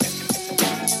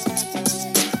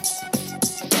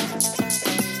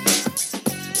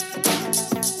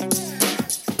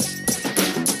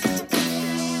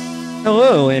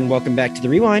Hello, and welcome back to The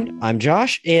Rewind. I'm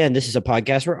Josh, and this is a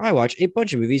podcast where I watch a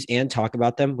bunch of movies and talk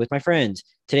about them with my friends.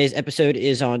 Today's episode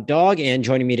is on Dog, and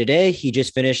joining me today, he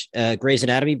just finished Grey's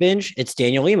Anatomy binge. It's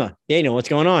Daniel Lima. Daniel, what's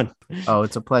going on? Oh,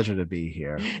 it's a pleasure to be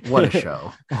here. What a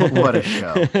show. What a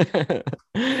show.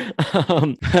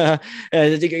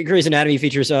 Grey's Anatomy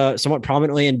features somewhat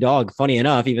prominently in Dog, funny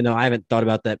enough, even though I haven't thought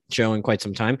about that show in quite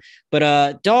some time.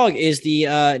 But Dog is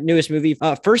the newest movie.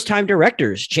 First-time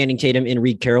directors, Channing Tatum and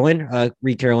Reed Carolyn.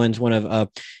 Reed Carolyn's one of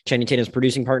Channing Tatum's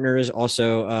producing partners,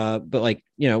 also, but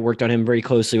worked on him very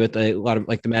closely with a lot of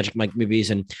like the Magic Mike movies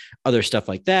and other stuff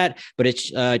like that. But it's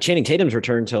Channing Tatum's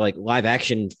return to like live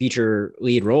action feature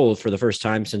lead role for the first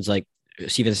time since like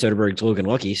Steven Soderbergh's Logan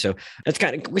Lucky. So that's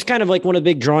kind of like one of the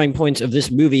big drawing points of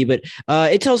this movie. But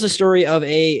it tells the story of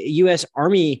a U.S.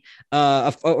 Army,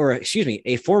 a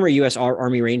former U.S.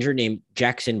 Army Ranger named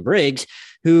Jackson Briggs,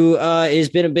 who has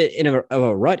been a bit of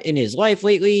a rut in his life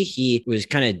lately. He was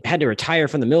kind of had to retire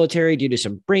from the military due to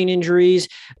some brain injuries.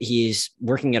 He's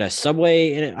working at a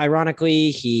Subway, and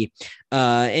ironically,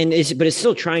 but is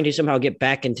still trying to somehow get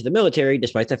back into the military,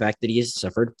 despite the fact that he has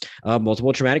suffered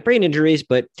multiple traumatic brain injuries.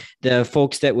 But the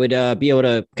folks that would be able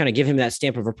to kind of give him that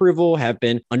stamp of approval have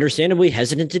been understandably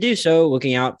hesitant to do so,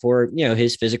 looking out for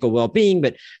his physical well-being.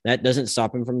 But that doesn't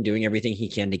stop him from doing everything he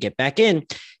can to get back in.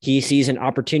 He sees an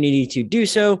opportunity to do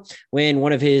so when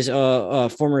one of his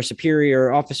former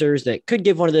superior officers that could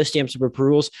give one of those stamps of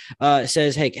approvals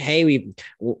says, "Hey,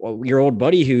 your old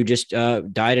buddy who just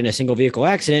died in a single vehicle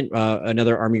accident."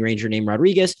 Another Army Ranger named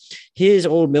Rodriguez, his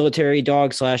old military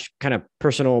dog / kind of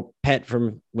personal pet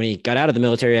from when he got out of the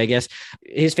military, I guess.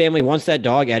 His family wants that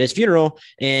dog at his funeral,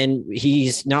 and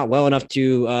he's not well enough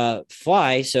to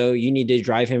fly. So you need to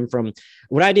drive him from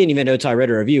what I didn't even know till I read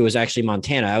a review was actually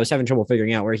Montana. I was having trouble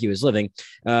figuring out where he was living.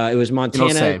 It was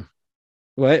Montana. Same.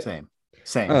 What? Same.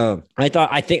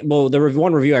 The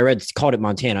one review I read called it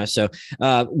Montana. So,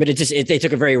 but they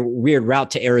took a very weird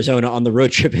route to Arizona on the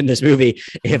road trip in this movie.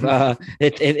 If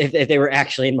they were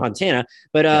actually in Montana,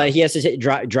 but he has to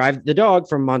drive the dog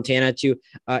from Montana to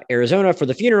Arizona for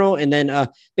the funeral, and then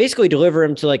basically deliver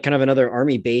him to like kind of another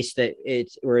army base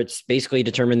where it's basically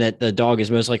determined that the dog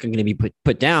is most likely going to be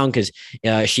put down because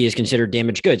she is considered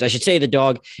damaged goods. I should say the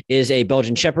dog is a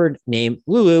Belgian Shepherd named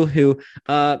Lulu, who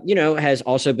has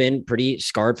also been pretty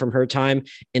scarred from her time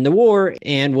in the war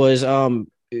and was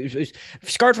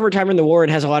scarred from her time in the war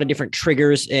and has a lot of different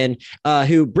triggers, and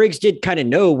who Briggs did kind of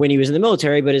know when he was in the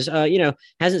military, but is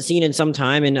hasn't seen in some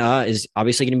time, and is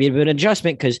obviously going to be a bit of an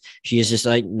adjustment because she is just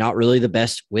like not really the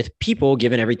best with people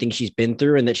given everything she's been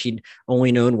through and that she'd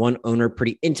only known one owner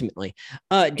pretty intimately.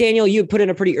 Daniel, you put in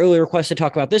a pretty early request to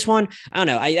talk about this one. I don't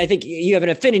know. I think you have an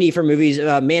affinity for movies,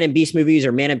 man and beast movies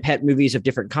or man and pet movies of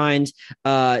different kinds.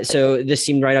 So this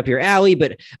seemed right up your alley,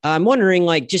 but I'm wondering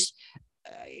like just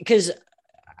because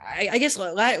I guess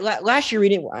last year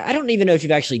I don't even know if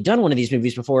you've actually done one of these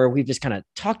movies before. We've just kind of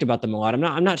talked about them a lot.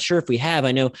 I'm not sure if we have.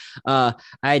 I know I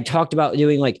had talked about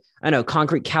doing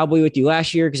Concrete Cowboy with you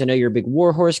last year because I know you're a big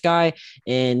War Horse guy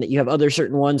and you have other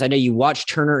certain ones. I know you watched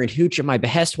Turner and Hooch at my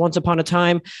behest once upon a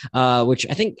time, which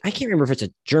I can't remember if it's a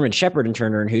German Shepherd in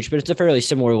Turner and Hooch, but it's a fairly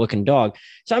similar looking dog.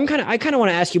 So I kind of want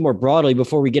to ask you more broadly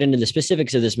before we get into the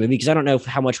specifics of this movie, because I don't know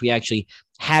how much we actually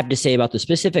have to say about the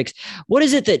specifics. What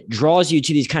is it that draws you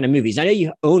to these kind of movies? I know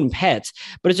you own pets,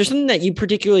 but is there something that you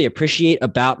particularly appreciate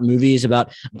about movies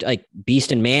about like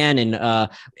Beast and Man,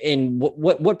 and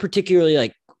what particularly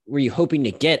like were you hoping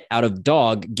to get out of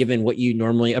Dog, given what you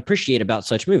normally appreciate about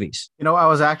such movies? I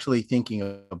was actually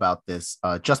thinking about this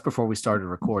just before we started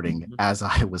recording, as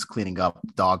I was cleaning up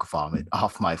dog vomit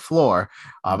off my floor.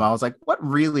 I was like,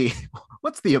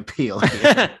 what's the appeal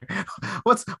here?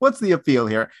 what's the appeal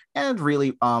here? And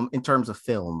really, in terms of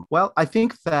film, well, I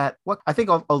think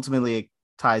ultimately it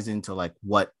ties into like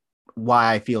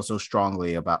why I feel so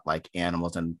strongly about like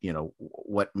animals, and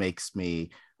what makes me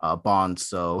bond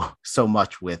so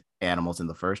much with animals in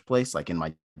the first place, like in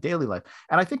my daily life.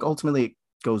 And I think ultimately it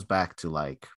goes back to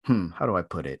like, how do I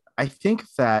put it? I think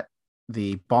that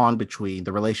the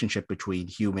relationship between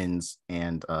humans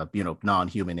and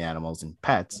non-human animals and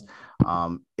pets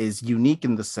is unique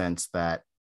in the sense that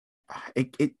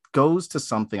it goes to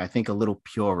something I think a little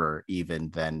purer even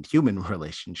than human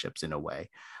relationships in a way.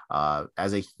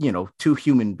 As two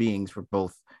human beings, we're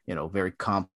both very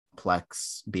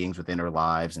complex beings with inner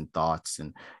lives and thoughts,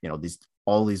 and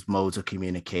all these modes of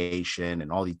communication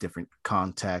and all these different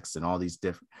contexts and all these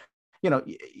different,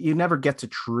 you never get to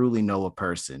truly know a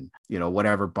person,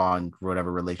 whatever bond,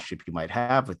 whatever relationship you might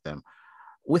have with them.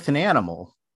 With an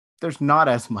animal, there's not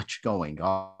as much going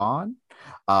on,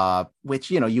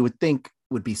 which you would think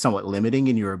would be somewhat limiting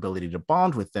in your ability to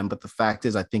bond with them. But the fact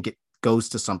is, I think it goes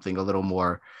to something a little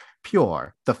more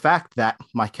pure. The fact that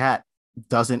my cat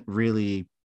doesn't really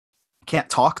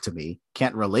can't talk to me,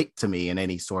 can't relate to me in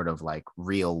any sort of like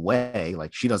real way.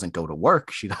 Like she doesn't go to work,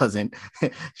 she doesn't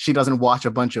she doesn't watch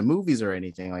a bunch of movies or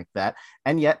anything like that.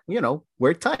 And yet,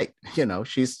 we're tight.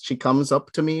 She comes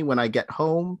up to me when I get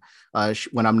home.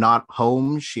 When I'm not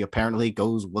home, she apparently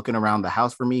goes looking around the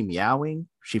house for me, meowing.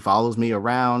 She follows me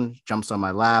around, jumps on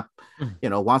my lap,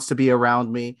 wants to be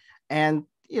around me. And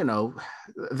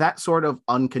that sort of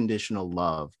unconditional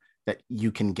love that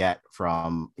you can get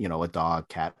from, a dog,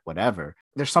 cat, whatever.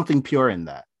 There's something pure in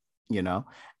that,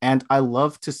 and I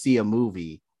love to see a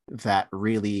movie that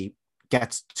really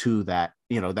gets to that,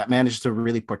 that manages to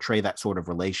really portray that sort of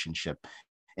relationship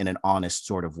in an honest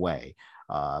sort of way.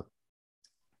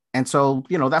 And so,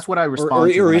 that's what I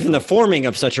respond to. Or even the forming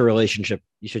of such a relationship,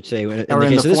 you should say. In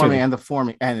the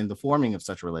forming of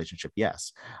such a relationship,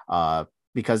 yes.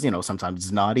 Because sometimes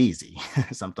it's not easy.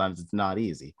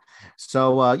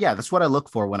 So that's what I look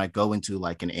for when I go into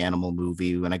like an animal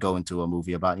movie, when I go into a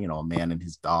movie about a man and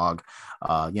his dog.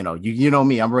 You know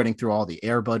me, I'm running through all the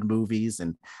Air Bud movies,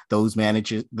 and those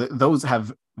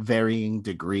have varying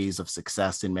degrees of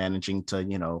success in managing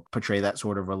to portray that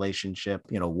sort of relationship.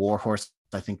 War Horse,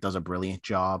 I think, does a brilliant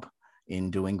job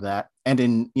in doing that. And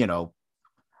in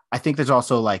I think there's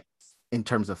also, like, in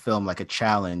terms of film, like a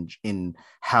challenge in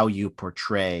how you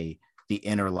portray the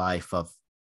inner life of,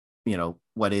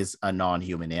 what is a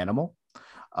non-human animal.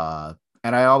 And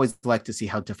I always like to see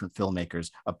how different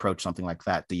filmmakers approach something like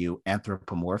that. Do you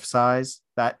anthropomorphize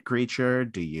that creature?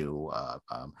 Do you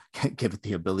give it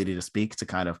the ability to speak, to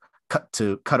kind of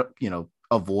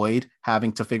avoid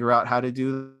having to figure out how to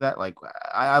do that? Like,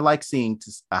 I like seeing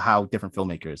how different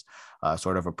filmmakers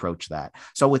sort of approach that.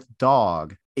 So with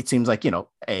Dog, it seems like,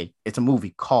 it's a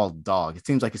movie called Dog. It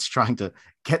seems like it's trying to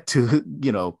get to,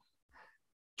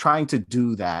 trying to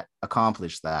do that,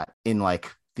 accomplish that in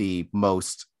like the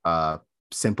most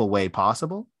simple way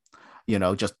possible.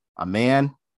 Just a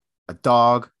man, a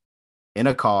dog in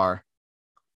a car.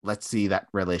 Let's see that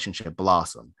relationship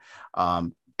blossom.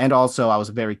 And also, I was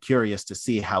very curious to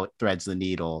see how it threads the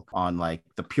needle on like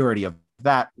the purity of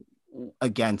that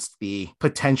against the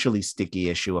potentially sticky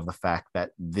issue of the fact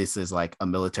that this is like a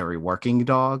military working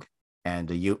dog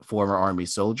and a former army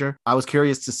soldier. I was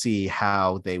curious to see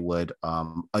how they would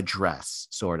address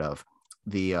sort of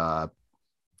the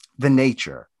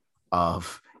nature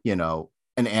of,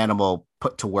 an animal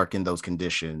put to work in those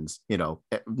conditions,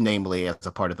 namely as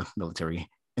a part of the military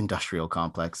industrial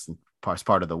complex and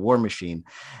part of the war machine,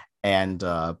 and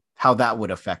how that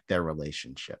would affect their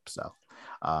relationship. So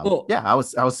I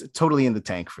was totally in the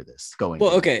tank for this going.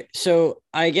 Well, okay. So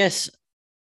I guess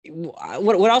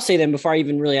what I'll say then, before I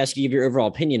even really ask you to give your overall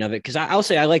opinion of it, because I'll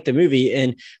say I like the movie.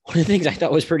 And one of the things I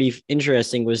thought was pretty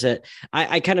interesting was that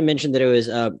I kind of mentioned that it was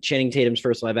Channing Tatum's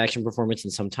first live action performance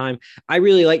in some time. I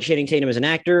really like Channing Tatum as an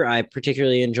actor. I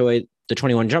particularly enjoy the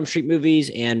 21 Jump Street movies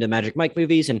and the Magic Mike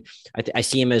movies. And I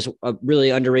see him as a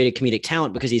really underrated comedic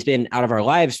talent because he's been out of our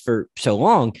lives for so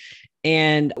long.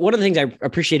 And one of the things I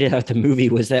appreciated about the movie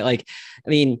was that, like, I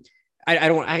mean, I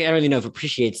don't even know if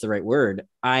appreciate's the right word.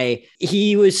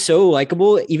 He was so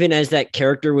likable, even as that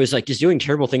character was like just doing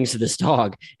terrible things to this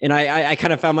dog. And I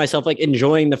kind of found myself like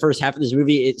enjoying the first half of this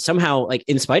movie. It somehow, like,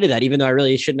 in spite of that, even though I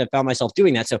really shouldn't have found myself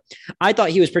doing that. So I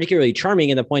thought he was particularly charming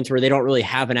in the points where they don't really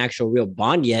have an actual real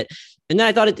bond yet. And then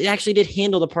I thought it actually did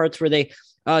handle the parts where they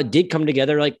did come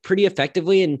together like pretty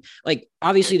effectively. And like,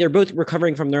 obviously they're both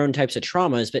recovering from their own types of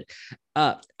traumas, but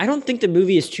I don't think the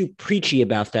movie is too preachy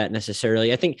about that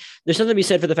necessarily. I think there's something to be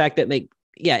said for the fact that, like,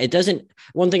 yeah, it doesn't.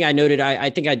 One thing I noted, I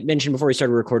think I mentioned before we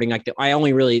started recording, like, I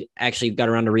only really actually got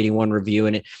around to reading one review,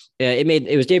 and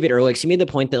it was David Ehrlich's. He made the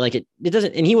point that, like, it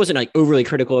doesn't, and he wasn't like overly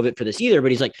critical of it for this either, but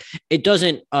he's like, it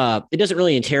doesn't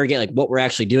really interrogate like what we're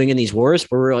actually doing in these wars,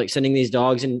 where we're like sending these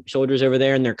dogs and soldiers over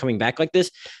there and they're coming back like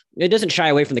this. It doesn't shy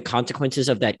away from the consequences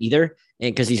of that either,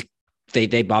 and because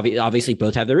they obviously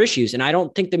both have their issues. And I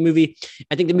think the movie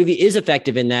is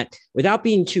effective in that, without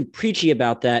being too preachy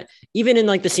about that. Even in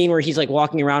like the scene where he's like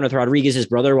walking around with Rodriguez's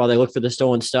brother while they look for the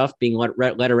stolen stuff being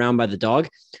led around by the dog.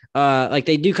 Like,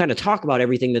 they do kind of talk about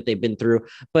everything that they've been through,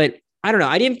 but I don't know.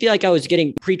 I didn't feel like I was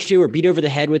getting preached to or beat over the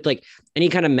head with like any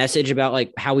kind of message about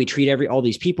like how we treat all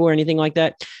these people or anything like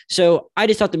that. So I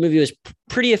just thought the movie was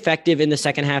pretty effective in the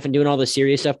second half and doing all the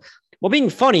serious stuff, while being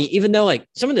funny, even though like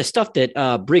some of the stuff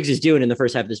that Briggs is doing in the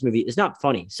first half of this movie is not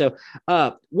funny. So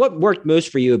what worked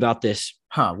most for you about this?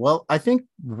 Well, I think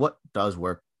what does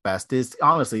work best is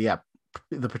honestly,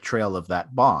 the portrayal of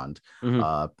that bond.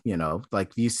 Mm-hmm.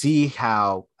 Like, you see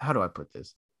how do I put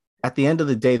this? at the end of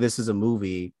the day, this is a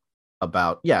movie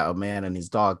about, yeah, a man and his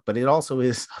dog, but it also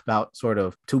is about sort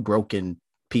of two broken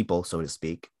people, so to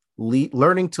speak,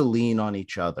 learning to lean on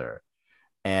each other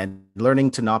and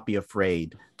learning to not be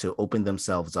afraid to open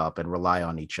themselves up and rely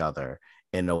on each other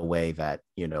in a way that,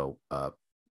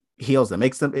 heals them,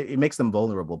 it makes them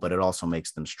vulnerable, but it also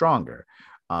makes them stronger.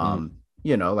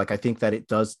 Like I think that it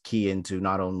does key into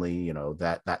not only,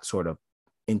 that sort of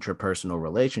intrapersonal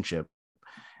relationship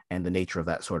and the nature of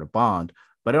that sort of bond,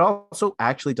 but it also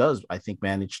actually does, I think,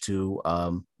 manage to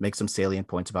make some salient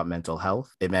points about mental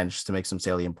health. It manages to make some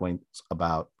salient points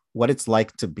about what it's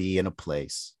like to be in a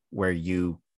place where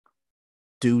you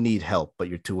do need help, but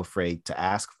you're too afraid to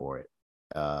ask for it.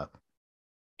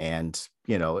 And,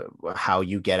 how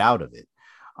you get out of it.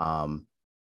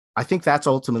 I think that's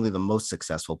ultimately the most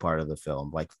successful part of the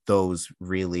film, like those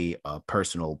really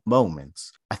personal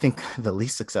moments. I think the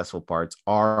least successful parts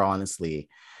are honestly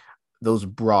those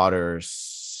broader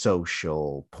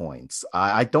social points.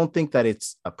 I don't think that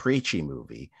it's a preachy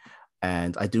movie,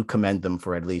 and I do commend them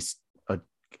for at least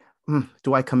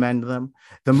do I commend them?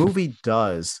 The movie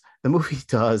does. The movie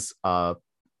does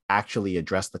actually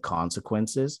address the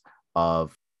consequences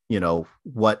of,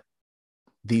 what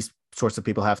these sorts of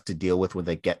people have to deal with when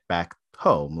they get back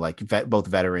home, like both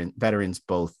veterans,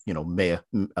 both,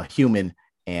 a human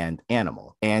and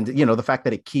animal. And, the fact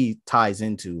that it ties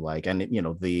into like, and,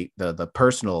 the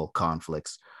personal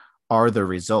conflicts are the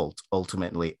result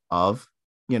ultimately of,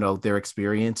 their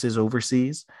experiences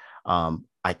overseas.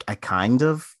 I kind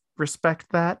of respect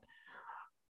that.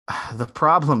 The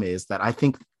problem is that I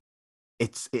think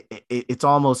it's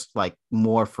almost like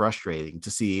more frustrating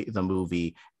to see the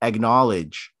movie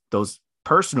acknowledge those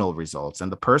personal results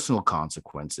and the personal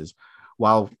consequences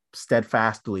while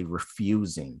steadfastly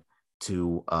refusing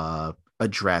to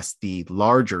address the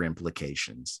larger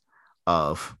implications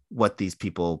of what these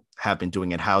people have been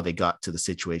doing and how they got to the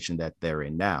situation that they're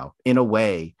in now. In a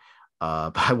way,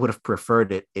 I would have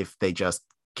preferred it if they just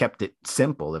kept it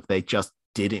simple, if they just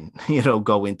didn't,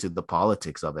 go into the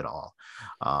politics of it all.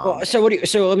 So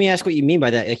let me ask what you mean by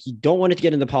that. Like, you don't want it to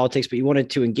get into politics, but you wanted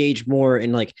to engage more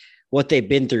in like what they've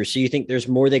been through. So you think there's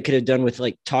more they could have done with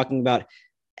like talking about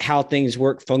how things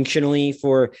work functionally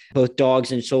for both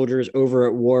dogs and soldiers over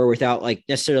at war without like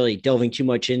necessarily delving too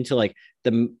much into like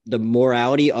the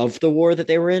morality of the war that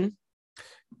they were in?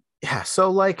 Yeah, so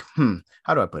like,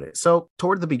 how do I put it? So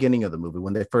toward the beginning of the movie,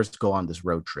 when they first go on this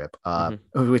road trip,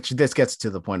 which this gets to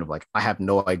the point of like, I have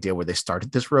no idea where they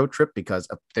started this road trip, because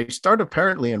they start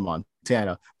apparently in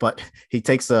Montana, but he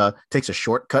takes a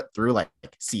shortcut through like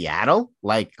Seattle.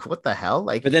 Like, what the hell?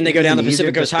 Like, but then they go down the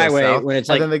Pacific Coast Highway when it's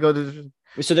like, and then they go to.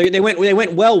 So they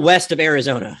went well west of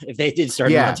Arizona if they did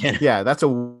start in Montana. Yeah, that's a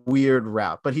weird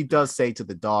route. But he does say to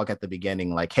the dog at the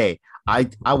beginning, like, hey,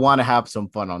 I want to have some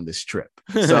fun on this trip.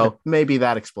 So maybe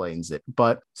that explains it.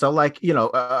 But so like,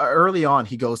 early on,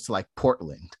 he goes to like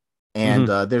Portland, and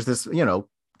there's this,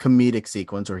 comedic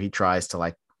sequence where he tries to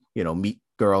like, meet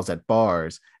girls at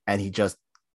bars, and he just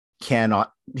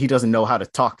he doesn't know how to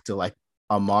talk to like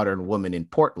a modern woman in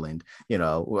Portland,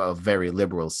 a very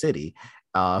liberal city.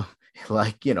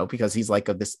 Like, because he's like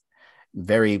this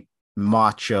very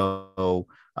macho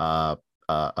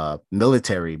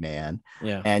military man.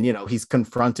 Yeah. And, he's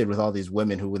confronted with all these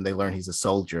women who, when they learn he's a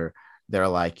soldier, they're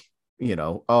like,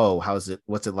 oh,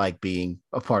 what's it like being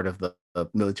a part of the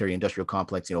military industrial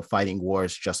complex, fighting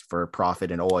wars just for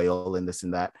profit and oil and this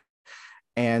and that.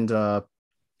 And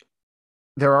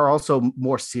there are also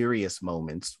more serious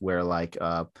moments where like,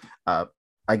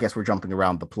 I guess we're jumping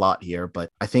around the plot here, but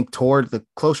I think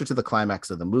closer to the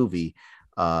climax of the movie,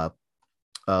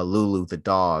 Lulu, the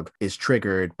dog, is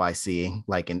triggered by seeing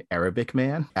like an Arabic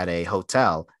man at a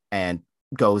hotel and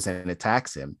goes and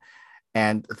attacks him.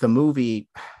 And the movie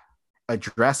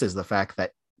addresses the fact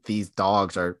that these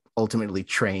dogs are ultimately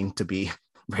trained to be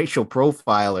racial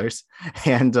profilers.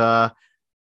 And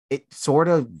it sort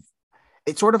of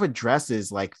addresses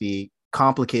like the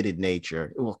complicated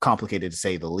nature, complicated to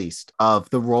say the least, of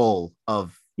the role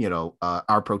of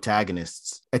our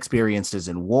protagonists' experiences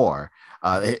in war.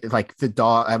 Like the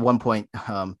dog at one point,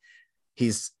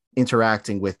 he's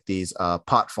interacting with these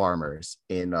pot farmers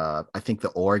in I think the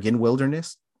Oregon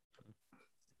wilderness,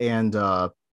 and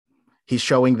he's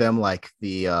showing them like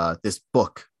the this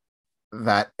book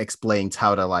that explains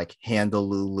how to like handle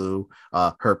Lulu,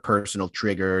 her personal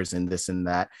triggers and this and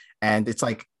that, and it's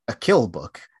like a kill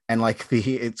book. And like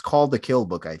it's called the Kill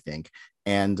Book, I think.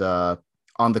 And on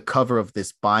the cover of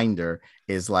this binder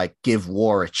is like, give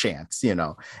war a chance,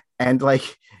 and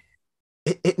like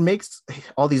it makes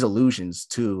all these allusions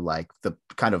to like the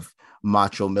kind of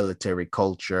macho military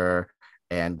culture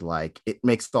and like it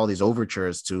makes all these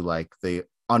overtures to like the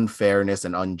unfairness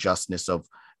and unjustness of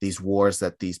these wars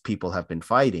that these people have been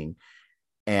fighting.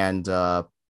 And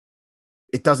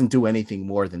it doesn't do anything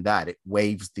more than that. It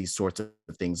waves these sorts of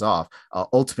things off.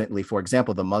 Ultimately, for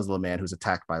example, the Muslim man who's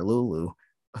attacked by Lulu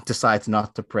decides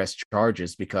not to press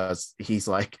charges because he's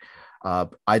like,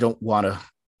 I don't want to,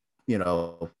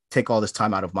 take all this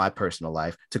time out of my personal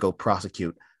life to go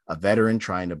prosecute a veteran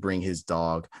trying to bring his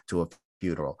dog to a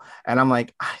funeral. And I'm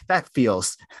like, that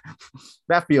feels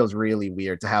really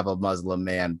weird to have a Muslim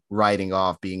man writing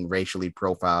off being racially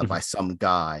profiled by some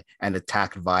guy and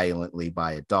attacked violently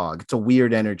by a dog. It's a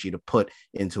weird energy to put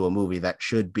into a movie that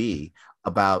should be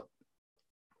about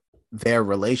their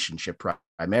relationship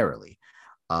primarily.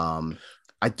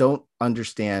 I don't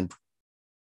understand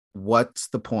what's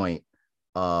the point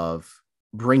of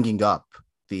bringing up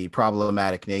the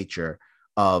problematic nature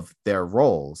of their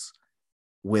roles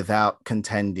without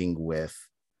contending with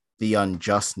the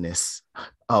unjustness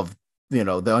of,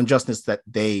 the unjustness that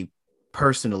they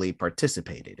personally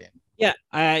participated in. Yeah.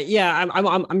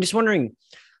 I'm just wondering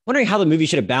how the movie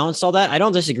should have balanced all that. I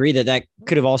don't disagree that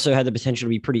could have also had the potential to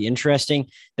be pretty interesting,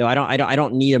 though. I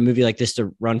don't need a movie like this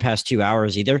to run past 2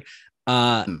 hours either.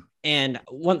 And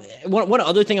one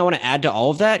other thing I want to add to all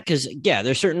of that, because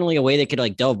there's certainly a way they could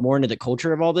like delve more into the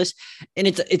culture of all this, and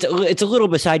it's a little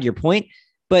beside your point.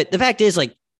 But the fact is,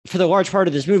 like, for the large part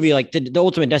of this movie, like the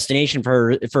ultimate destination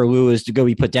for Lou is to go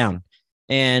be put down,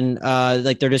 and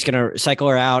like they're just gonna cycle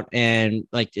her out, and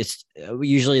like it's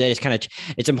usually they just kind of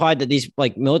it's implied that these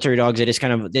like military dogs, they just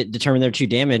kind of determine they're too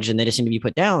damaged and they just need to be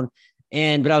put down.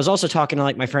 But I was also talking to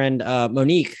like my friend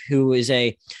Monique, who is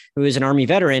an Army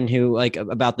veteran, who like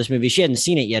about this movie. She hadn't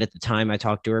seen it yet at the time I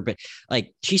talked to her, but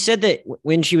like she said that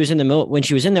when she was in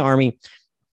the Army,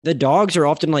 the dogs are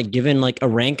often like given like a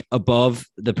rank above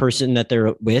the person that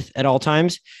they're with at all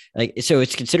times. Like, so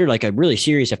it's considered like a really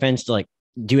serious offense to like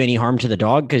do any harm to the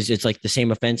dog, because it's like the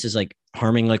same offense as like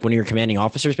harming like one of your commanding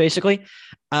officers, basically.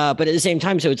 But at the same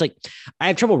time, so it's like I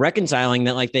have trouble reconciling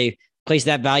that like they place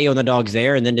that value on the dogs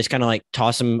there and then just kind of like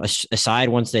toss them aside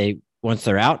once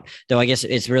they're out. Though I guess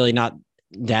it's really not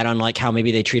that unlike how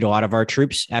maybe they treat a lot of our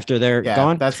troops after they're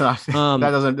gone. That's not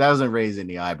that doesn't raise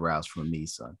any eyebrows from me,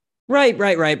 son. Right.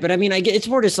 But I mean, it's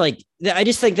more just like, I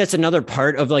just think that's another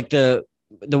part of like the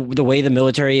way the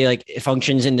military like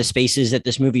functions in the spaces that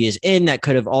this movie is in that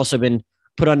could have also been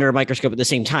put under a microscope at the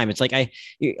same time. It's like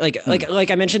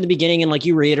like I mentioned in the beginning, and like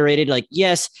you reiterated, like,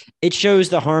 yes, it shows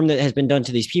the harm that has been done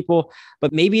to these people,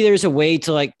 but maybe there's a way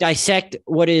to like dissect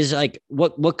what is like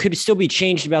what could still be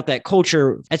changed about that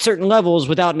culture at certain levels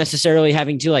without necessarily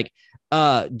having to like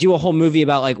do a whole movie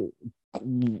about like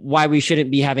why we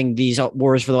shouldn't be having these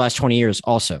wars for the last 20 years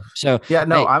also. So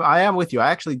I am with you.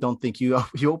 I actually don't think you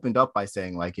opened up by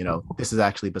saying like, this is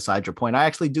actually beside your point. I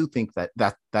actually do think that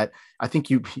I think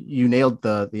you nailed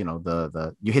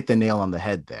you hit the nail on the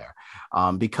head there.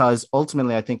 Because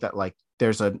ultimately I think that like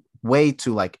there's a way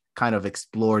to like kind of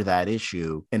explore that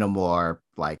issue in a more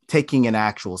like taking an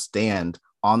actual stand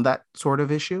on that sort of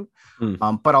issue.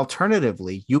 But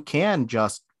alternatively, you can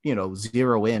just,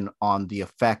 zero in on the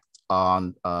effects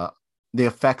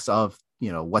of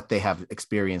what they have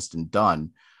experienced and done,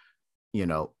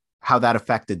 how that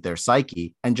affected their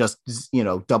psyche, and just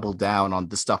double down on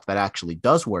the stuff that actually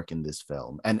does work in this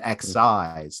film and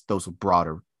excise those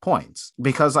broader points.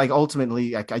 Because like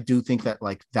ultimately I do think that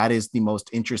like that is the most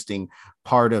interesting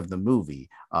part of the movie.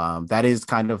 That is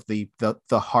kind of the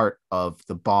heart of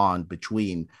the bond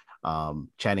between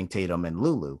Channing Tatum and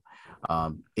Lulu.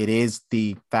 It is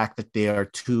the fact that they are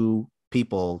two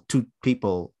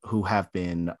people who have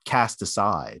been cast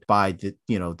aside by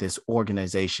this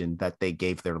organization that they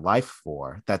gave their life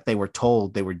for, that they were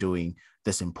told they were doing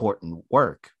this important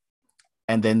work,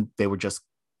 and then they were just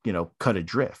cut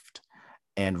adrift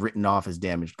and written off as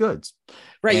damaged goods.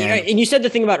 Right. And you said the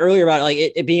thing about earlier about like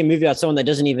it being a movie about someone that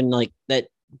doesn't even like that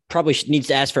probably needs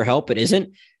to ask for help but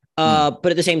isn't. But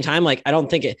at the same time, like I don't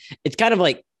think it's kind of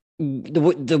like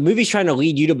the movie's trying to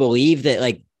lead you to believe that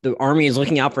like the Army is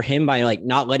looking out for him by like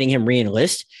not letting him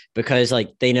re-enlist because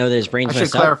like they know that his brain's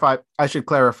messed up. I should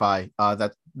clarify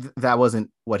that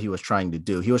wasn't what he was trying to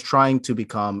do. He was trying to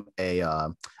become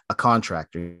a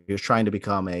contractor. He was trying to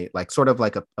become a like sort of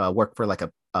like a work for like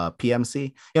a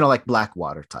PMC, like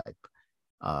Blackwater type.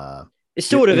 It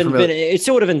still would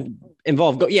have been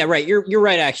involved. Yeah, right. You're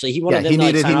right. Actually, he wanted. He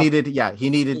needed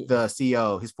the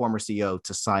CEO, his former CEO,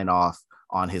 to sign off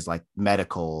on his like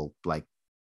medical like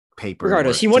paperwork.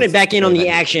 Regardless, he wanted back in on the that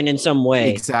action in some way.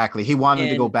 Exactly. He wanted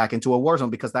to go back into a war zone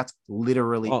because that's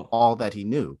literally all that he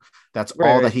knew. That's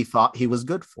all that he thought he was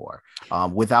good for.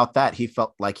 Without that, he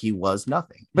felt like he was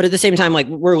nothing. But at the same time, like,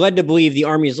 we're led to believe the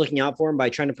army is looking out for him by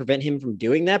trying to prevent him from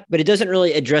doing that. But it doesn't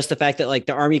really address the fact that, like,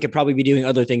 the army could probably be doing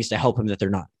other things to help him that they're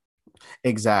not.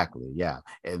 Exactly. Yeah.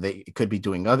 They could be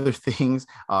doing other things.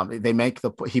 He makes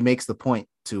the point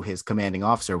to his commanding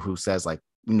officer who says, like,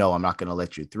 no, I'm not going to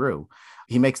let you through.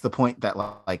 He makes the point that,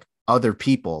 like, other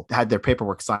people had their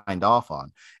paperwork signed off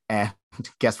on. And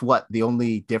guess what? The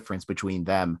only difference between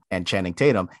them and Channing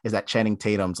Tatum is that Channing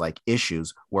Tatum's, like,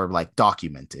 issues were, like,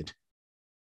 documented.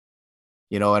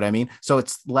 You know what I mean? So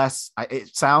it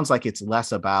sounds like it's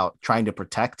less about trying to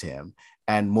protect him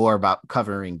and more about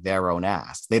covering their own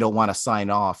ass. They don't want to sign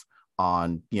off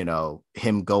on,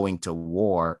 him going to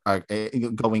war, or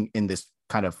going in this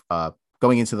kind of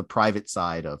going into the private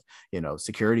side of,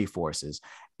 security forces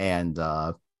and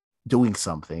doing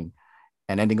something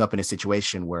and ending up in a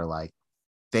situation where, like,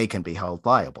 they can be held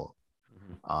liable.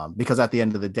 Because at the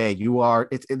end of the day,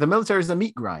 the military is a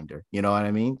meat grinder. You know what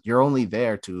I mean? You're only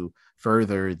there to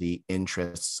further the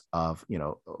interests of,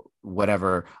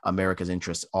 whatever America's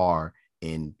interests are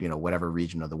in, whatever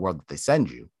region of the world that they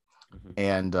send you.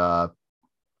 And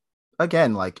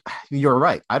again, like, you're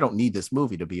right. I don't need this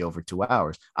movie to be over 2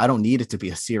 hours. I don't need it to be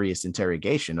a serious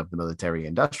interrogation of the military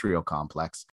industrial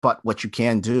complex. But what you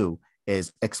can do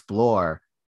is explore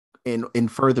in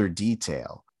further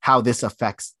detail how this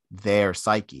affects their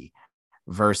psyche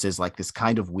versus, like, this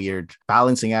kind of weird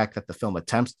balancing act that the film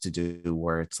attempts to do,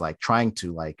 where it's like trying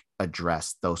to, like,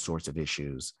 address those sorts of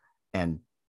issues and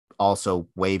also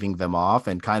waving them off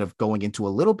and kind of going into a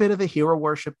little bit of the hero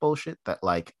worship bullshit that,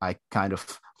 like, I kind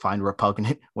of find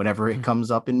repugnant whenever it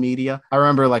comes up in media. I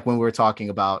remember, like, when we were talking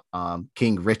about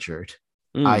King Richard,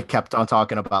 I kept on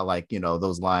talking about, like,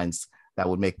 those lines that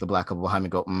would make the black couple behind me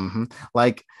go,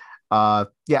 like,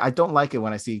 yeah, I don't like it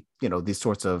when I see, these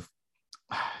sorts of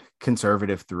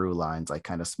conservative through lines, like,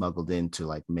 kind of smuggled into,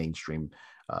 like, mainstream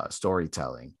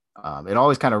storytelling. It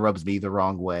always kind of rubs me the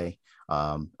wrong way.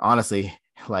 Honestly,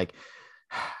 like,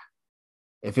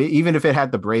 even if it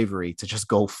had the bravery to just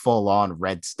go full on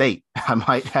red state, I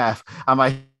might have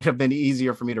been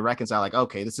easier for me to reconcile, like,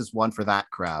 okay, this is one for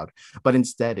that crowd. But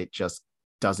instead, it just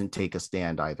doesn't take a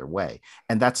stand either way.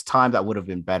 And that's time that would have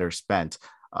been better spent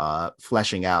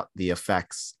fleshing out the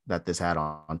effects that this had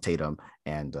on Tatum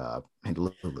and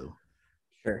Lulu.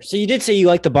 Sure. So you did say you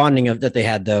liked the bonding that they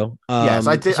had, though. Yes,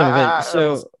 I did.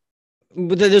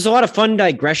 There's a lot of fun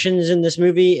digressions in this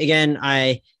movie. Again,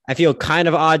 I feel kind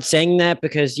of odd saying that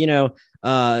because,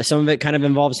 some of it kind of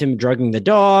involves him drugging the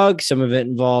dog. Some of it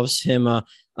involves him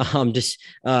just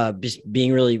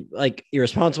being really, like,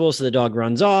 irresponsible. So the dog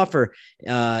runs off, or,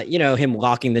 him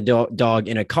locking the dog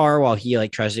in a car while he,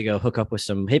 like, tries to go hook up with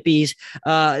some hippies.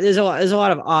 There's a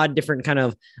lot of odd, different kind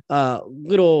of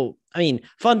little,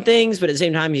 fun things, but at the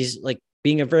same time, he's, like,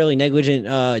 being a fairly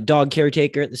negligent dog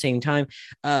caretaker at the same time.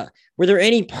 Were there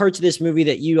any parts of this movie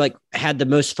that you, like, had the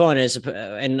most fun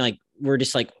and, like, were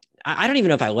just, like, I don't even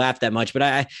know if I laughed that much, but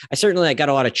I certainly, like, got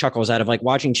a lot of chuckles out of, like,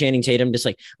 watching Channing Tatum just,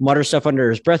 like, mutter stuff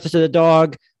under his breath to the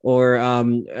dog, or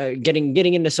getting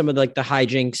into some of, like, the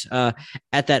hijinks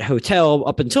at that hotel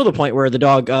up until the point where the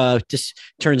dog just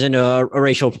turns into a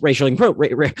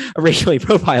racially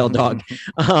profiled dog.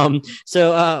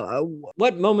 So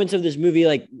what moments of this movie,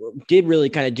 like, did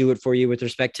really kind of do it for you with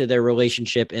respect to their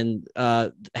relationship and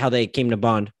how they came to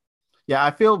bond? Yeah,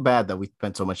 I feel bad that we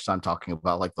spent so much time talking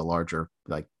about, like, the larger,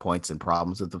 like, points and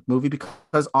problems of the movie,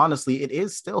 because honestly, it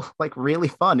is still, like, really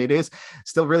fun. It is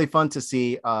still really fun to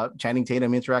see Channing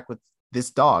Tatum interact with this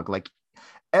dog. Like,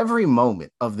 every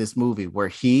moment of this movie where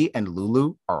he and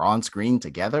Lulu are on screen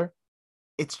together,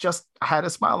 it's just, I had a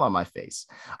smile on my face.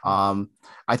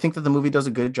 I think that the movie does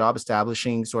a good job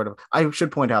establishing sort of, I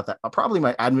should point out that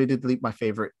admittedly my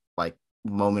favorite, like,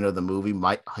 moment of the movie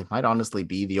might honestly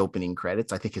be the opening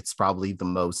credits. I think it's probably the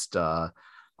most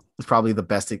it's probably the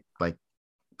best, like,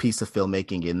 piece of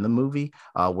filmmaking in the movie,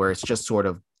 where it's just sort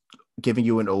of giving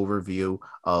you an overview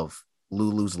of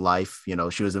Lulu's life.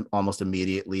 She was almost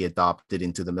immediately adopted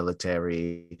into the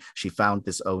military. She found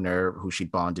this owner who she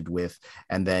bonded with,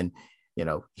 and then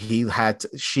she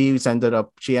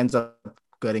ends up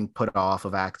getting put off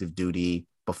of active duty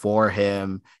before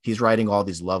him. He's writing all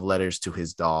these love letters to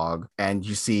his dog, and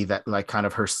you see that, like, kind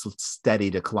of her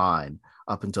steady decline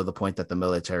up until the point that the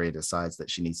military decides that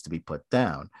she needs to be put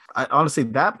down. Honestly,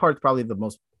 that part's probably the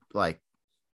most, like,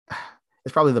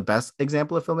 it's probably the best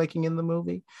example of filmmaking in the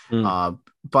movie.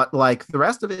 But, like, the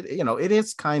rest of it, it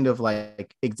is kind of,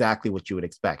 like, exactly what you would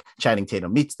expect. Channing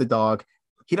Tatum meets the dog,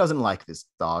 he doesn't like this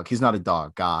dog. He's not a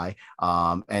dog guy.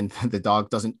 And the dog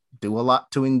doesn't do a lot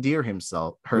to endear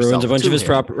herself ruins a bunch of his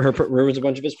him. ruins a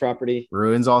bunch of his property,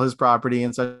 ruins all his property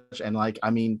and such. And like, I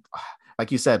mean,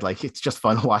 like you said, like it's just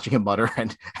fun watching him mutter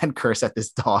and curse at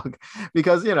this dog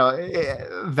because, you know,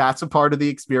 that's a part of the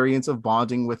experience of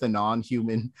bonding with a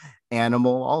non-human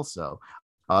animal also.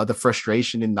 The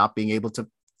frustration in not being able to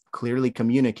clearly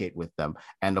communicate with them.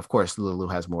 And of course, Lulu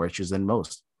has more issues than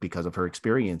most because of her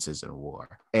experiences in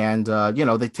war. And, you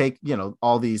know, they take, you know,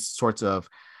 all these sorts of,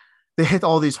 they hit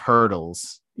all these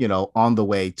hurdles, you know, on the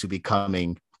way to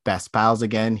becoming best pals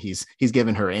again. He's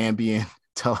given her Ambien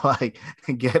to like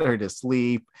get her to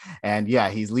sleep, and yeah,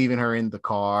 he's leaving her in the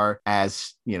car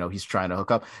as, you know, he's trying to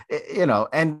hook up, you know.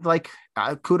 And like,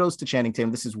 kudos to Channing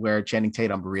Tatum. This is where Channing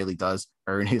Tatum really does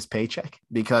earn his paycheck,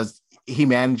 because he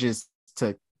manages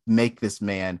to make this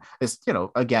man, this, you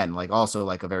know, again, like also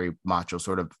like a very macho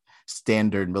sort of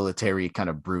standard military kind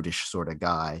of brutish sort of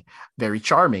guy, very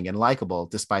charming and likable,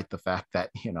 despite the fact that,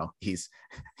 you know, he's,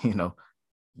 you know,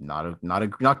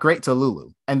 not great to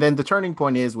Lulu. And then the turning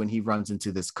point is when he runs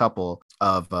into this couple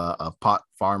of pot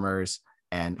farmers,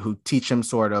 and who teach him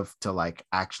sort of to like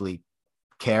actually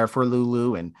care for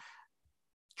Lulu and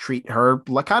treat her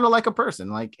like kind of like a person,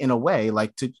 like in a way,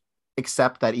 like to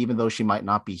accept that even though she might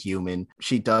not be human,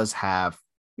 she does have,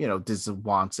 you know,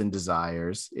 wants and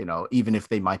desires, you know, even if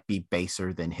they might be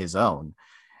baser than his own.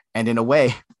 And in a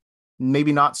way,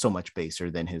 maybe not so much baser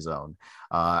than his own.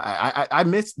 I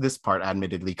missed this part,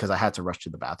 admittedly, because I had to rush to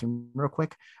the bathroom real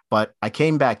quick. But I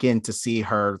came back in to see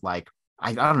her, like,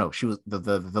 I don't know, she was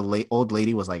the old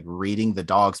lady was like reading the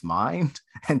dog's mind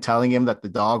and telling him that the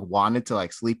dog wanted to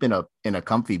like sleep in a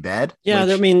comfy bed. Yeah,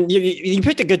 I mean, you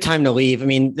picked a good time to leave. I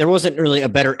mean, there wasn't really a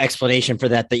better explanation for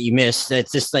that you missed.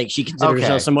 It's just like she considers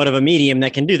herself somewhat of a medium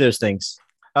that can do those things.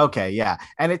 Okay, yeah.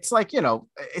 And it's like, you know,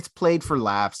 it's played for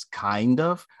laughs, kind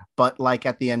of. But like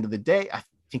at the end of the day, I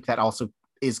think that also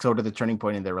is sort of the turning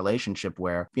point in their relationship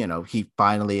where, you know, he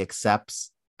finally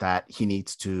accepts that he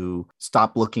needs to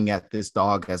stop looking at this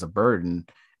dog as a burden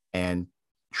and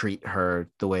treat her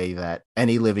the way that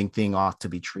any living thing ought to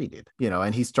be treated, you know.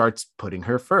 And he starts putting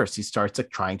her first. He starts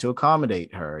like trying to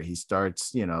accommodate her. He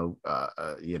starts, you know,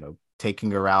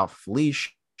 taking her out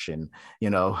leash and,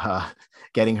 you know,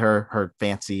 getting her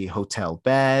fancy hotel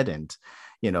bed. And,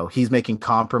 you know, he's making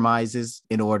compromises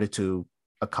in order to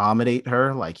accommodate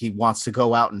her. Like he wants to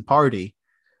go out and party,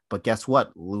 but guess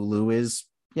what? Lulu is,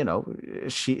 you know,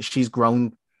 she's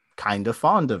grown kind of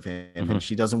fond of him, mm-hmm. and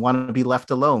she doesn't want to be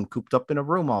left alone, cooped up in a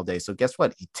room all day. So guess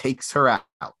what? He takes her out,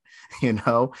 you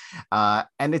know,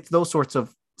 and it's those sorts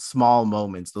of small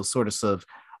moments, those sorts of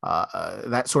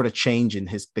that sort of change in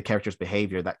the character's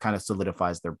behavior that kind of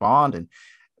solidifies their bond and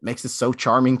makes it so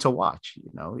charming to watch.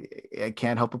 You know, I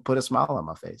can't help but put a smile on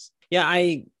my face. Yeah,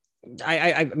 I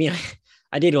mean,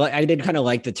 I did kind of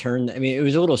like the turn. I mean, it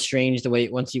was a little strange the way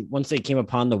once they came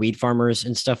upon the wheat farmers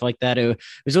and stuff like that. It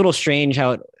was a little strange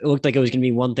how it looked like it was going to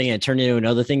be one thing and it turned into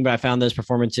another thing. But I found those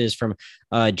performances from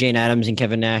Jane Addams and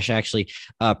Kevin Nash actually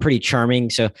pretty charming.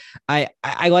 So I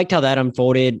liked how that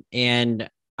unfolded. And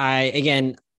I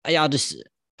just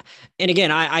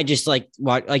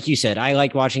like you said, I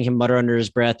like watching him mutter under his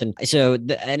breath. And so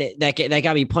that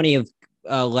got me plenty of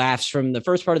laughs from the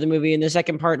first part of the movie. And the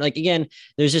second part, like, again,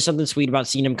 there's just something sweet about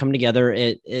seeing them come together.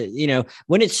 You know,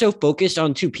 when it's so focused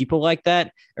on two people like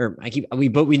that, or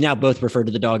we now both refer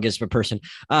to the dog as a person.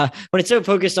 When it's so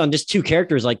focused on just two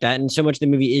characters like that, and so much of the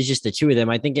movie is just the two of them,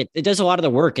 I think it does a lot of the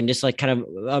work and just like kind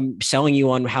of selling you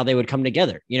on how they would come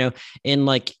together. You know, in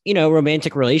like, you know,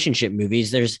 romantic relationship movies,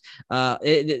 there's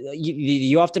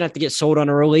you often have to get sold on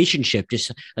a relationship,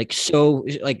 just like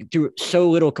through so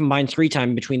little combined screen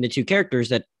time between the two characters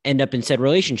that end up in said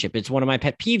relationship. It's one of my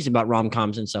pet peeves about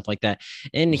rom-coms and stuff like that.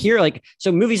 And here, like,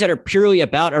 so movies that are purely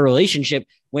about a relationship,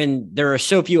 when there are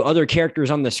so few other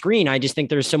characters on the screen, I just think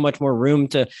there's so much more room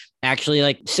to actually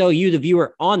like sell you, the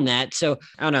viewer, on that. So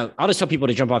I don't know. I'll just tell people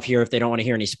to jump off here if they don't want to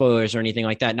hear any spoilers or anything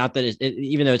like that. Not that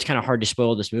even though it's kind of hard to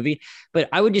spoil this movie, but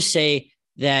I would just say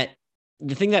that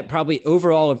the thing that probably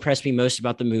overall impressed me most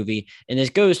about the movie, and this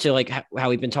goes to like how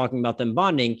we've been talking about them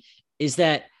bonding, is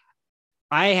that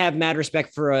I have mad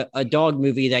respect for a dog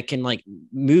movie that can like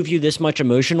move you this much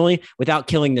emotionally without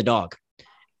killing the dog.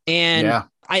 And yeah.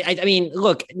 I mean,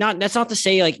 look, that's not to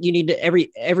say like you need to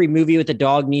every movie with a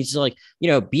dog needs to like, you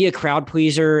know, be a crowd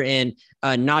pleaser and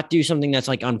not do something that's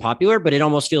like unpopular, but it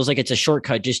almost feels like it's a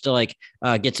shortcut just to like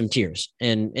get some tears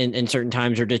in certain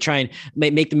times, or to try and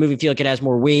make the movie feel like it has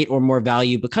more weight or more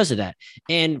value because of that.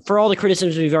 And for all the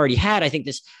criticisms we've already had, I think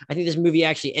this movie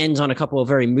actually ends on a couple of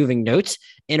very moving notes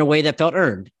in a way that felt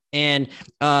earned. And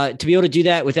to be able to do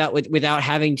that without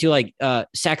having to like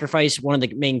sacrifice one of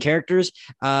the main characters,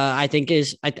 I think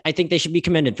they should be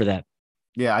commended for that.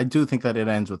 Yeah, I do think that it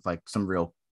ends with like some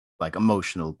real like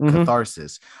emotional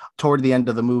catharsis toward the end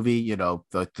of the movie.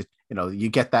 You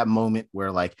get that moment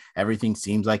where like everything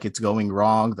seems like it's going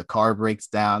wrong. The car breaks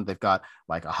down. They've got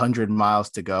like 100 miles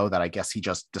to go that I guess he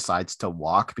just decides to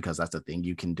walk because that's a thing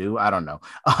you can do. I don't know.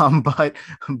 But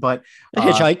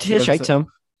Hitchhiked him.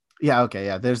 Yeah, okay,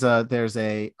 yeah. There's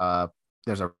a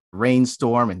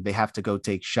rainstorm and they have to go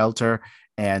take shelter.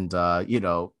 And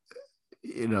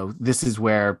this is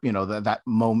where that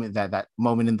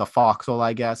moment in the foxhole,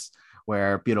 I guess,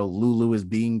 where Lulu is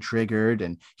being triggered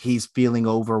and he's feeling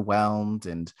overwhelmed,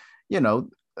 and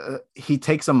he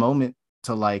takes a moment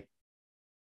to like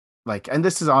and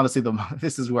this is honestly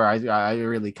this is where I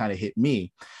really kind of hit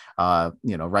me right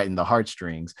in the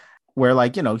heartstrings, where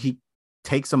he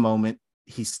takes a moment,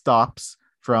 he stops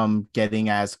from getting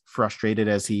as frustrated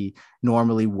as he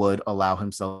normally would allow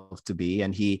himself to be,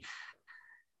 and he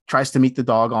tries to meet the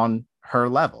dog on her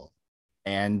level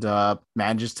and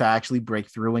manages to actually break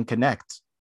through and connect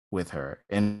with her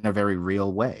in a very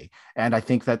real way. And I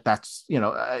think that that's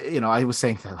I was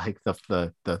saying that like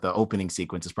the opening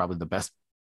sequence is probably the best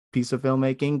piece of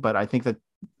filmmaking, but I think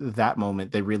that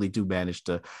moment they really do manage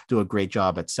to do a great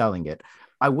job at selling it.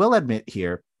 I will admit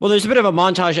here, well, there's a bit of a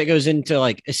montage that goes into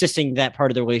like assisting that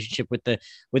part of the relationship with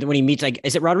when he meets, like,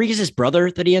 is it Rodriguez's brother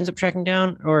that he ends up tracking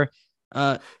down, or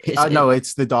no,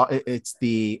 it's the dog. It's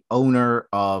the owner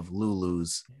of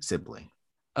Lulu's sibling.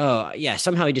 Oh yeah,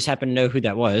 somehow he just happened to know who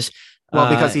that was. Well,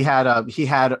 because he had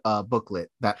a booklet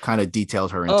that kind of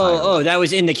detailed her entire life. That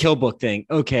was in the Kill Book thing.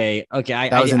 Okay.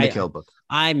 That was in the Kill Book.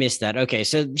 I missed that. Okay,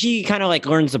 so he kind of like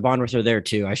learns the bond with her there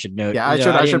too. I should note. Yeah,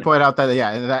 I should point out that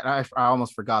that I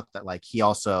almost forgot that like he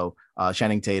also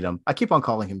Channing Tatum. I keep on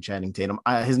calling him Channing Tatum.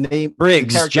 His name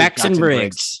Briggs, Jackson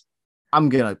Briggs. I'm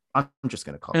just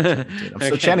gonna call him Channing Tatum.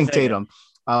 So Channing Tatum,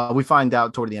 we find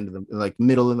out toward the end of the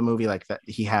middle of the movie, like that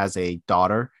he has a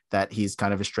daughter that he's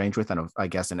kind of estranged with, and I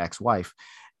guess an ex-wife,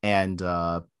 and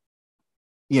honestly,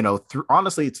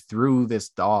 it's through this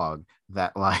dog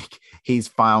that like he's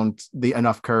found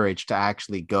enough courage to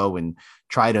actually go and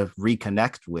try to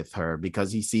reconnect with her,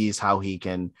 because he sees how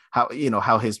his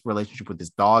relationship with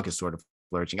his dog is sort of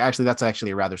flourishing. Actually, that's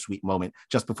actually a rather sweet moment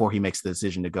just before he makes the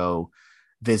decision to go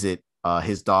visit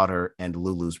his daughter and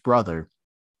Lulu's brother.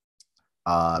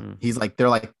 He's like, they're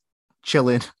like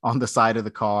chilling on the side of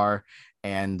the car,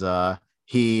 and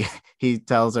he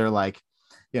tells her like,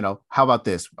 how about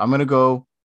this? I'm gonna go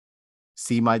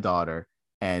see my daughter,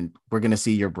 and we're gonna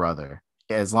see your brother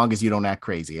as long as you don't act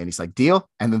crazy. And he's like, deal.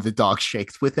 And then the dog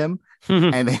shakes with him,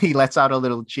 and then he lets out a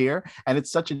little cheer, and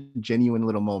it's such a genuine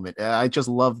little moment. I just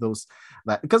love those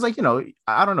because I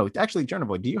don't know. Actually, Journal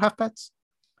Boy, do you have pets?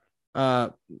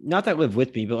 Not that live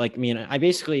with me, but like, I mean, I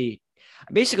basically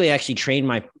actually trained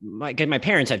my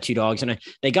parents have two dogs, and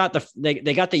they got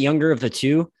the younger of the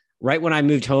two right when I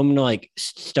moved home to like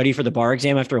study for the bar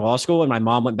exam after law school, and my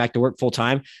mom went back to work full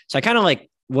time. So I kind of like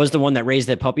was the one that raised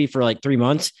that puppy for like 3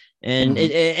 months, and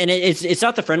it's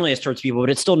not the friendliest towards people, but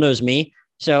it still knows me.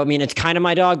 So I mean, it's kind of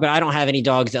my dog, but I don't have any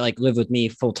dogs that like live with me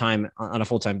full time on a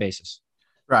full time basis.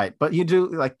 Right. But you do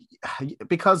like,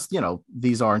 because,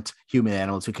 these aren't human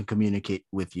animals who can communicate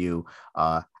with you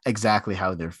exactly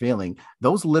how they're feeling.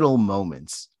 Those little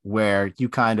moments where you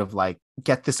kind of like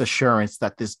get this assurance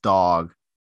that this dog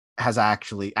has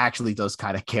actually does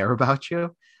kind of care about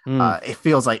you. It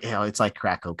feels like, it's like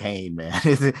crack cocaine, man.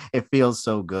 It feels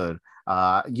so good.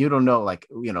 You don't know, like,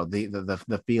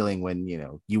 the feeling when,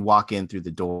 you walk in through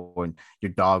the door and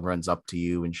your dog runs up to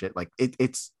you and shit. Like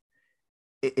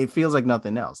it feels like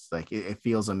nothing else. Like it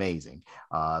feels amazing.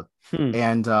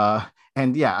 And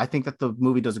yeah, I think that the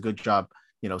movie does a good job,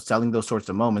 selling those sorts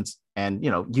of moments. And,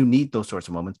 you need those sorts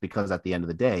of moments, because at the end of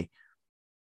the day,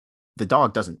 the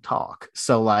dog doesn't talk.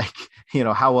 So like,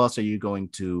 how else are you going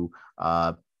to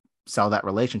sell that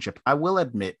relationship? I will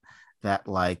admit that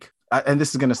like, and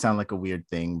this is going to sound like a weird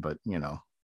thing, but,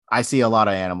 I see a lot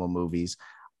of animal movies.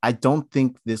 I don't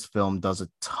think this film does a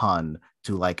ton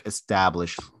to like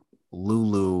establish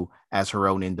Lulu as her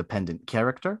own independent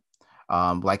character,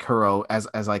 like her own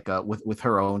as like with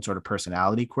her own sort of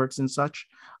personality quirks and such.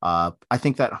 I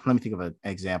think that, let me think of an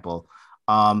example.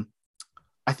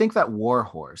 I think that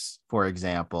Warhorse, for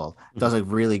example, does a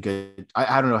really good.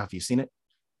 I don't know if you've seen it.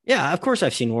 Yeah, of course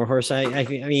I've seen Warhorse. I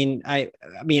mean, I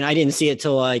didn't see it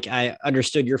till like I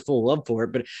understood your full love for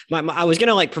it. But I was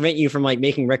gonna like prevent you from like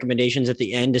making recommendations at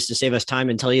the end just to save us time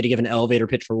and tell you to give an elevator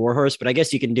pitch for Warhorse. But I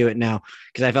guess you can do it now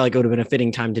because I felt like it would have been a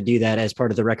fitting time to do that as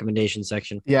part of the recommendation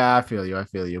section. Yeah, I feel you. I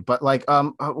feel you. But like,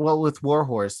 well, with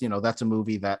Warhorse, that's a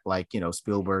movie that like,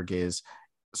 Spielberg is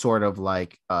sort of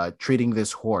like treating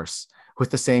this horse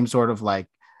with the same sort of like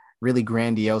really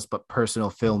grandiose but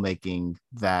personal filmmaking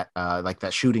that like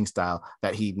that shooting style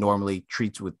that he normally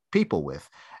treats with people with.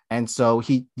 And so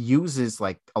he uses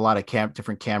like a lot of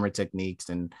different camera techniques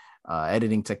and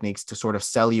editing techniques to sort of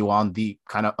sell you on the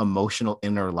kind of emotional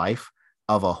inner life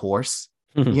of a horse,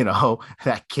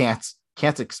 that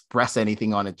can't express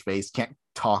anything on its face, can't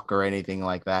talk or anything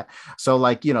like that. So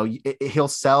like, he'll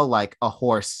sell like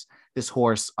this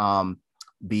horse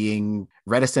being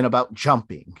reticent about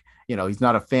jumping. He's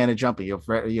not a fan of jumping.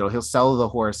 He'll sell the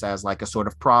horse as like a sort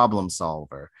of problem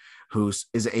solver who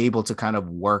is able to kind of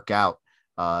work out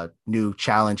new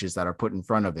challenges that are put in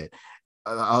front of it.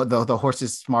 The horse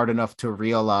is smart enough to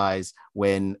realize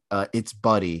when its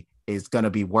buddy is going to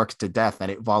be worked to death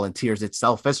and it volunteers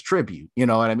itself as tribute. You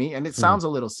know what I mean? And it sounds a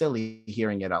little silly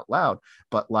hearing it out loud,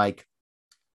 but like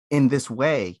in this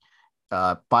way,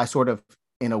 by sort of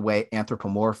in a way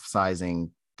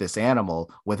anthropomorphizing this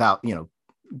animal without,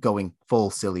 going full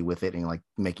silly with it and like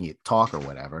making it talk or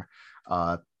whatever,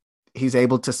 he's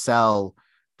able to sell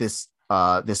this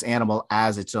animal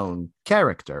as its own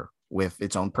character with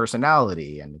its own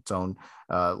personality and its own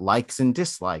likes and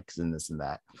dislikes and this and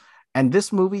that. And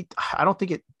this movie, I don't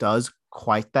think it does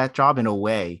quite that job in a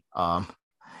way. Dog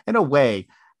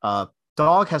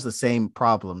has the same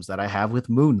problems that I have with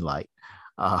Moonlight.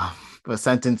 A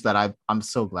sentence that I'm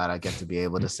so glad I get to be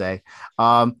able to say,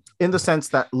 in the sense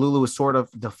that Lulu is sort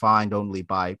of defined only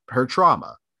by her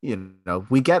trauma.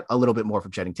 We get a little bit more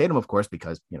from Channing Tatum, of course,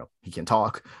 because, he can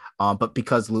talk, but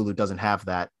because Lulu doesn't have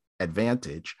that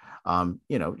advantage,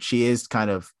 she is kind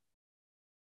of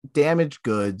damaged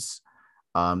goods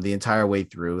the entire way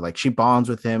through. Like she bonds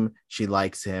with him. She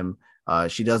likes him.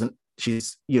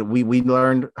 We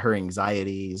learned her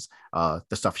anxieties, the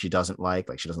stuff she doesn't like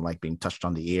she doesn't like being touched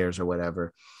on the ears or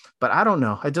whatever. But I don't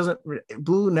know.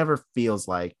 Blue never feels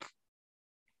like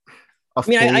a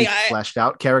fully fleshed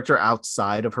out character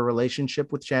outside of her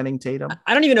relationship with Channing Tatum.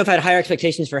 I don't even know if I had higher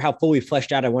expectations for how fully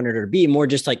fleshed out I wanted her to be. More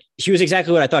just like she was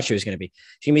exactly what I thought she was going to be.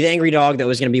 She's going to be the angry dog that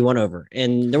was going to be won over,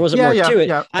 and there wasn't more to it.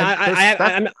 Yeah.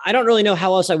 I don't really know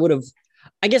how else I would have.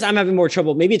 I guess I'm having more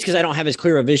trouble. Maybe it's because I don't have as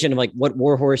clear a vision of like what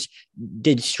Warhorse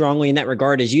did strongly in that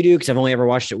regard as you do, because I've only ever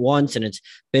watched it once and it's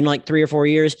been like 3 or 4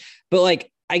 years. But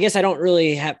like, I guess I'm not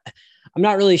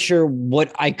really sure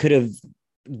what I could have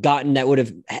gotten that would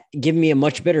have given me a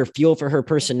much better feel for her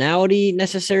personality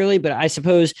necessarily. But I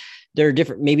suppose there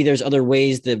are maybe there's other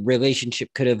ways the relationship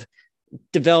could have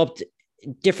developed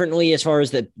differently as far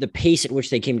as the pace at which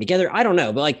they came together. I don't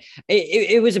know, but like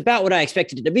it was about what I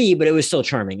expected it to be, but it was still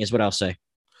charming is what I'll say.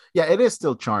 Yeah, it is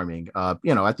still charming. At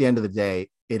the end of the day,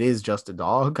 it is just a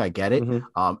dog. I get it.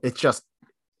 Mm-hmm. It's just,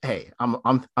 hey,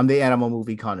 I'm the animal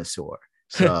movie connoisseur.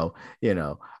 So,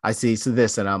 I see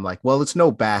this and I'm like, well, it's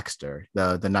no Baxter,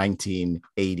 the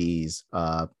 1980s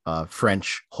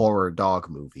French horror dog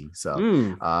movie.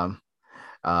 So,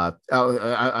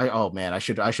 I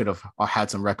should have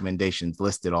had some recommendations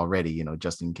listed already,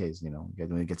 just in case, when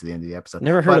we get to the end of the episode.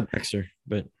 Never heard of Baxter,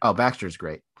 but Baxter's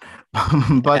great.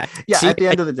 But yeah, see, at the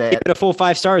end of the day, it's a full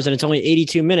 5 stars and it's only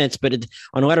 82 minutes, but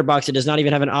on Letterboxd it does not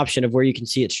even have an option of where you can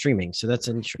see it streaming. So that's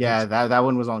interesting. Yeah, that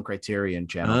one was on Criterion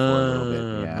Channel for a little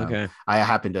bit. Yeah, okay. I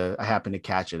happened to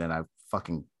catch it and I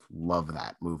fucking love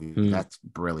that movie. That's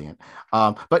brilliant.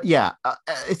 But yeah,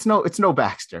 it's no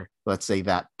Baxter, let's say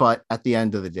that. But at the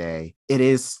end of the day, it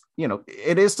is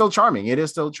still charming. It is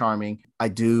still charming. I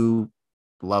do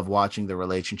love watching the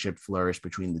relationship flourish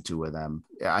between the two of them.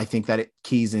 I think that it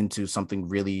keys into something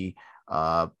really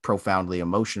profoundly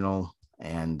emotional,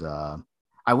 and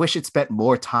I wish it spent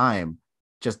more time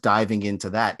just diving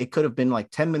into that. It could have been like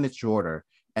 10 minutes shorter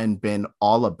and been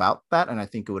all about that, and I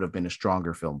think it would have been a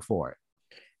stronger film for it.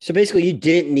 So basically, you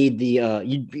didn't need the.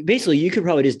 You could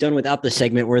probably just done without the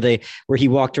segment where he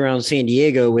walked around San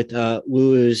Diego with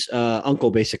Lulu's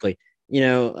uncle, basically.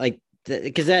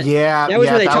 Because that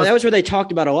was where they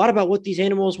talked about a lot about what these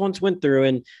animals once went through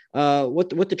and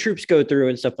what the troops go through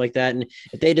and stuff like that. And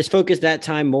if they just focused that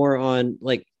time more on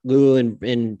like Lulu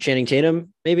and Channing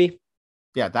Tatum, maybe.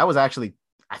 Yeah, that was actually.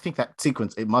 I think that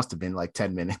sequence, it must have been like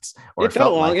 10 minutes. Or it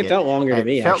felt long. Like it felt longer to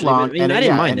me. It felt long. I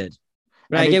didn't mind it.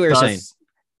 But I get what you're saying.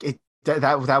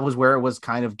 That was where it was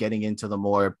kind of getting into the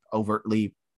more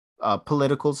overtly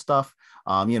political stuff.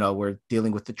 We're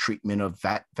dealing with the treatment of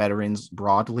veterans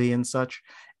broadly and such.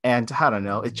 And I don't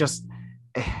know, it just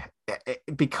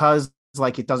because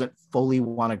like it doesn't fully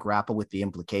want to grapple with the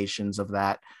implications of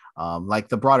that, like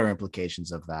the broader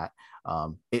implications of that.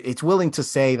 It's willing to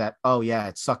say that, oh yeah,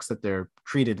 it sucks that they're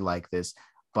treated like this,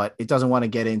 but it doesn't want to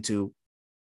get into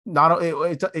not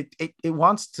it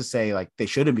wants to say like they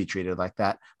shouldn't be treated like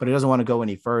that, but it doesn't want to go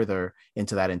any further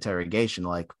into that interrogation.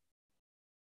 Like,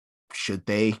 should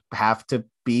they have to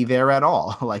be there at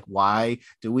all? Like, why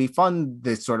do we fund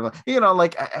this sort of,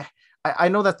 like I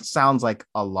know that sounds like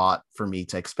a lot for me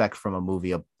to expect from a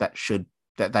movie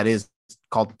that is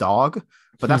called Dog,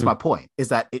 but that's my point, is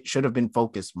that it should have been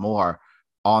focused more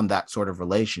on that sort of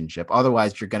relationship.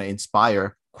 Otherwise, you're going to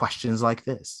inspire questions like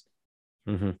this.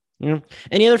 Yeah.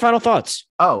 Any other final thoughts?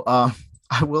 I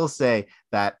will say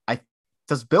that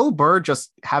does Bill Burr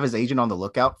just have his agent on the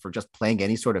lookout for just playing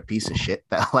any sort of piece of shit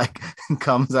that like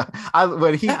comes up?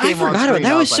 When he came on screen,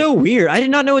 that was so weird. I did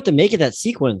not know what to make of that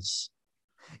sequence.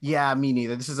 Yeah, me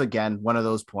neither. This is again one of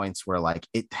those points where like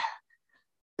he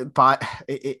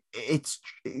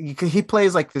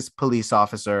plays like this police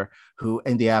officer who,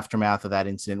 in the aftermath of that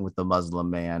incident with the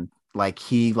Muslim man, like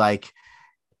he like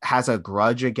has a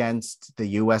grudge against the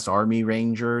U.S. Army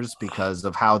Rangers because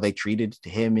of how they treated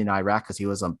him in Iraq, because he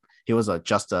was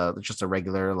just a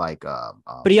regular like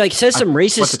but he like says some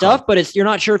racist stuff, but you're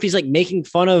not sure if he's like making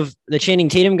fun of the Channing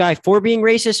Tatum guy for being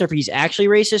racist, or if he's actually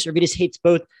racist, or if he just hates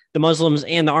both the Muslims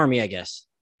and the army, I guess.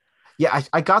 Yeah,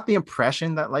 I got the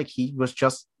impression that like he was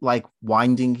just like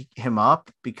winding him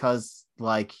up because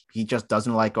like he just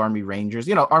doesn't like Army Rangers.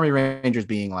 Army Rangers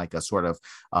being like a sort of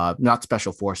not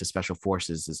special forces. Special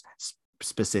forces is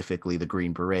specifically the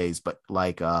Green Berets, but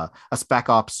like a spec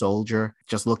ops soldier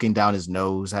just looking down his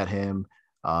nose at him.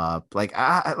 I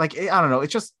don't know.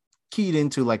 It's just keyed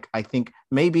into like, I think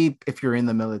maybe if you're in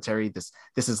the military, this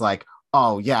is like,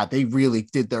 oh yeah, they really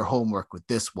did their homework with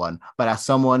this one. But as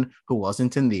someone who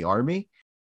wasn't in the army,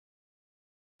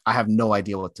 I have no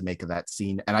idea what to make of that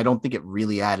scene. And I don't think it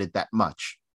really added that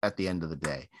much at the end of the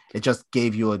day. It just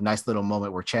gave you a nice little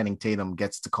moment where Channing Tatum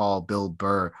gets to call Bill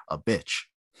Burr a bitch.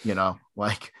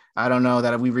 Like, I don't know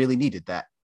that we really needed that.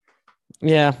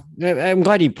 Yeah, I'm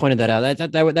glad you pointed that out.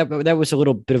 That was a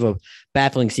little bit of a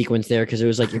baffling sequence there, because it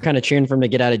was like you're kind of cheering for him to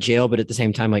get out of jail, but at the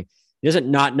same time, like, he doesn't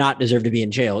not deserve to be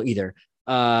in jail either.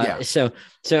 So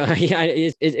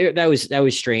yeah, that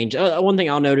was strange. One thing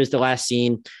I'll notice, the last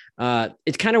scene,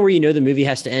 it's kind of where the movie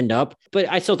has to end up, but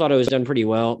I still thought it was done pretty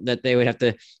well, that they would have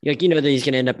to, like, that he's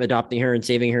going to end up adopting her and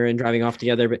saving her and driving off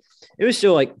together, but it was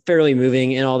still like fairly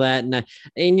moving and all that. And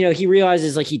he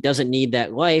realizes like he doesn't need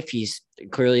that life. He's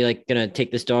clearly like going to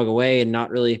take this dog away and not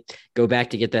really go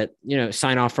back to get that,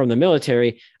 sign off from the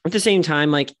military. At the same time,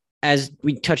 like, as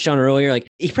we touched on earlier, like,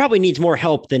 he probably needs more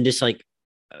help than just like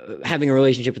having a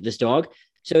relationship with this dog.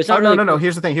 So it's not no.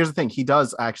 Here's the thing. He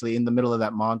does actually, in the middle of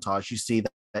that montage, you see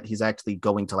that he's actually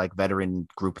going to like veteran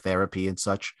group therapy and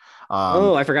such.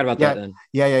 I forgot about that then.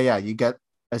 Yeah. You get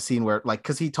a scene where like,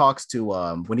 because he talks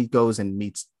to when he goes and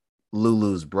meets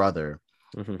Lulu's brother,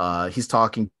 he's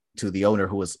talking to the owner,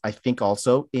 who was, I think,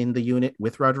 also in the unit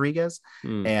with Rodriguez,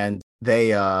 and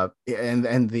they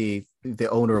and the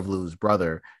owner of Lulu's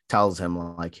brother tells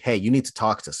him like, hey, you need to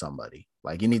talk to somebody.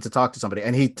 Like, you need to talk to somebody.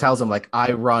 And he tells him like,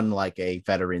 I run like a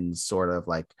veterans sort of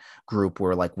like group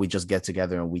where like we just get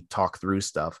together and we talk through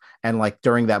stuff. And like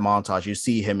during that montage, you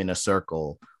see him in a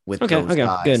circle with those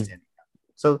guys. Good.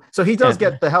 So he does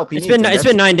get the help he needs. It's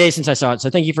been 9 days since I saw it. So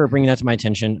thank you for bringing that to my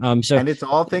attention. And it's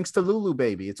all thanks to Lulu,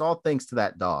 baby. It's all thanks to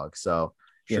that dog. So,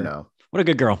 sure. What a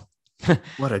good girl.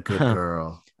 What a good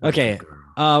girl. Okay.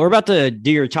 We're about to do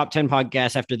your top 10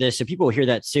 podcast after this, so people will hear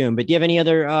that soon. But do you have any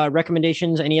other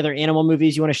recommendations, any other animal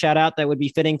movies you want to shout out that would be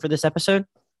fitting for this episode?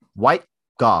 White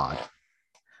God.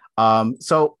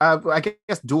 So I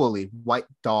guess dually, White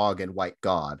Dog and White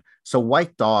God. So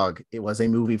White Dog, it was a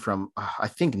movie from, I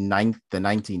think, the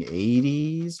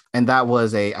 1980s. And that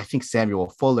was I think, Samuel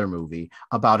Fuller movie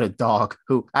about a dog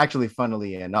who, actually,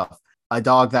 funnily enough, a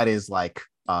dog that is like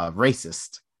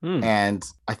racist. And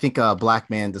I think a black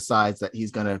man decides that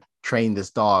he's going to train this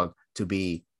dog to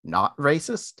be not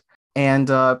racist.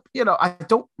 And, I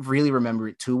don't really remember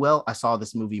it too well. I saw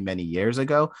this movie many years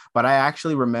ago, but I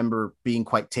actually remember being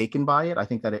quite taken by it. I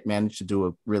think that it managed to do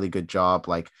a really good job,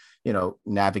 like,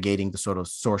 navigating the sort of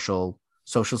social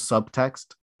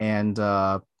subtext. And,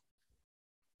 I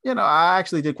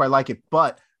actually did quite like it.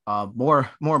 But more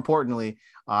importantly,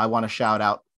 I want to shout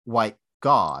out White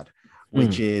God,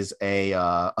 which is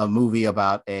a movie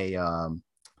about a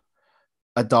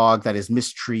dog that is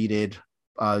mistreated,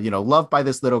 loved by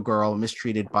this little girl,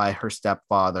 mistreated by her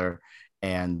stepfather,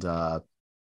 and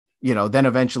then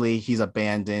eventually he's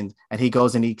abandoned and he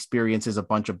goes and he experiences a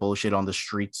bunch of bullshit on the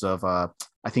streets of, I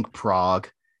think, Prague.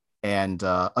 And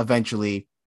eventually,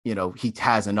 he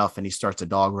has enough and he starts a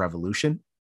dog revolution.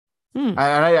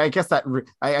 I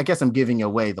guess I'm giving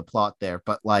away the plot there,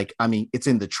 but it's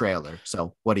in the trailer.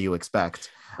 So what do you expect?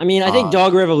 I mean, I think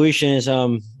Dog Revolution is,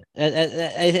 I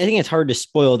think it's hard to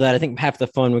spoil that. I think half the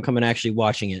fun would come in actually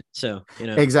watching it. So,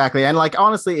 Exactly. And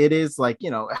honestly, it is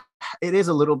it is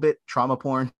a little bit trauma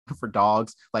porn for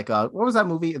dogs. What was that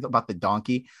movie about the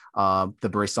donkey? The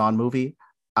Bresson movie,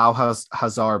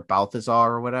 Alhazar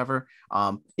Balthazar or whatever.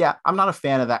 Yeah, I'm not a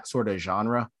fan of that sort of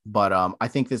genre, but I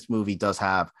think this movie does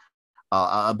have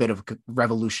a bit of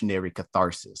revolutionary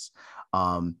catharsis.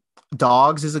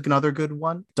 Dogs is another good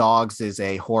one. Dogs is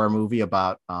a horror movie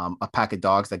about a pack of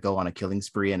dogs that go on a killing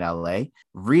spree in LA.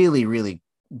 Really, really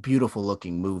beautiful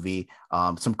looking movie.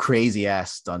 Some crazy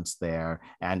ass stunts there,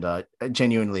 and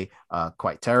genuinely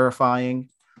quite terrifying.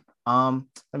 Let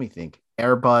me think.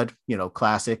 Air Bud,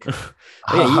 classic.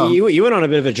 You went on a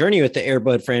bit of a journey with the Air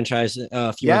Bud franchise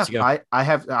a few months ago. I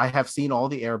have seen all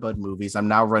the Air Bud movies. I'm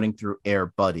now running through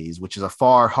Air Buddies, which is a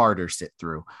far harder sit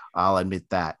through. I'll admit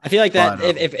that. I feel like that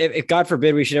if God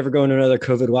forbid we should ever go into another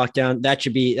COVID lockdown, that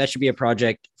should be a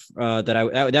project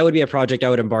that would be a project I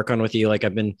would embark on with you, like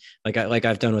I've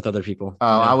done with other people.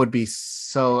 I would be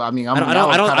so. I mean,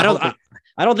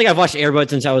 I don't think I've watched Air Bud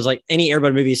since I was any Air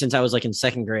Bud movie since I was in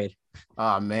second grade.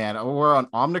 Oh man, we're on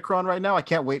Omicron right now. I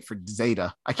can't wait for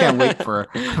Zeta. I can't wait for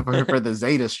the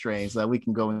Zeta strain so that we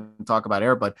can go and talk about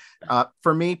Air Bud.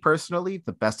 For me personally,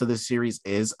 the best of this series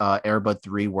is Air Bud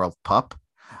 3 World Pup.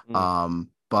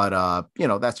 But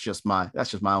that's just my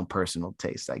own personal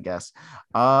taste, I guess.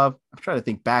 I'm trying to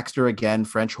think. Baxter again,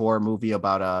 French horror movie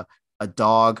about a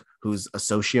dog who's a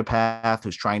sociopath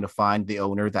who's trying to find the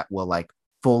owner that will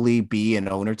fully be an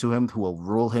owner to him, who will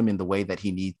rule him in the way that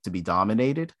he needs to be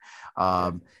dominated.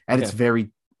 It's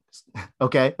very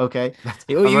okay.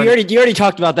 You already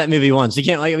talked about that movie once. You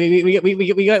can't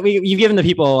you've given the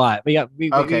people a lot.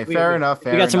 Fair enough.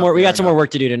 We got some more work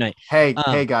to do tonight. Hey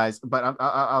guys, but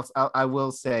I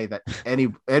will say that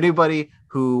anybody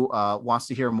who wants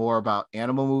to hear more about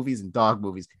animal movies and dog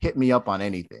movies, hit me up on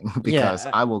anything because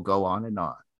I will go on and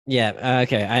on. Yeah.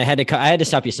 Okay. I had to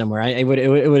stop you somewhere. It would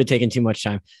have taken too much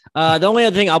time. The only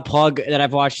other thing I'll plug that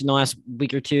I've watched in the last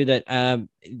week or two that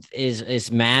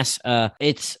is Mass.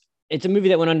 It's a movie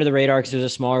that went under the radar because it was a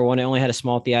smaller one. It only had a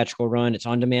small theatrical run. It's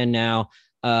on demand now.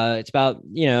 It's about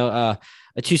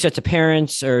two sets of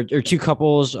parents or two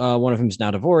couples, one of whom's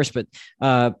now divorced, but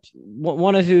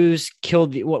one of whose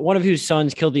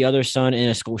sons killed the other son in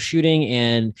a school shooting,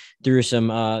 and through some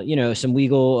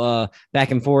legal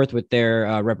back and forth with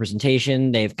their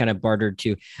representation, they've kind of bartered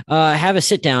to have a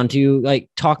sit down to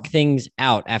talk things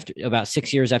out after about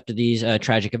 6 years after these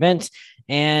tragic events.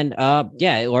 And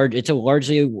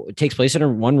it takes place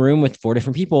in one room with 4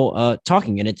 different people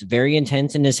talking, and it's very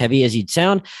intense and as heavy as you'd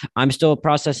sound. I'm still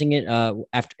processing it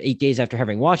after 8 days after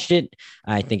having watched it.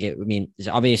 I think it's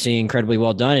obviously incredibly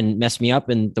well done and messed me up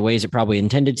in the ways it probably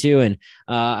intended to. And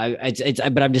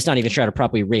but I'm just not even trying to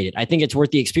properly rate it. I think it's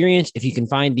worth the experience if you can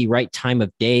find the right time of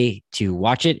day to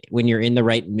watch it when you're in the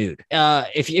right mood.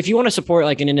 If you want to support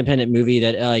an independent movie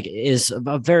that is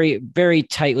a very, very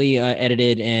tightly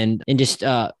edited and just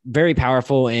very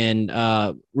powerful and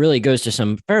really goes to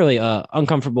some fairly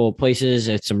uncomfortable places.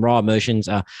 It's some raw emotions.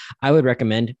 I would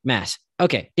recommend Mass.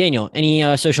 Okay, Daniel,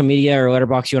 any social media or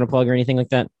letterbox you want to plug or anything like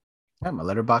that? Yeah, my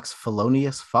letterbox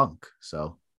Felonious Funk.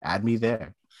 So add me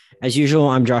there. As usual,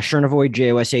 I'm Josh Chernovoy,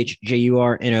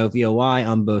 JoshJurnovoy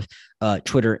on both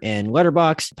Twitter and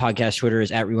Letterboxd. Podcast Twitter is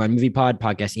 @RewindMoviePod.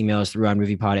 Podcast email is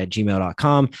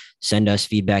rewindmoviepod@gmail.com. Send us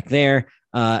feedback there.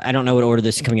 I don't know what order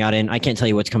this is coming out in. I can't tell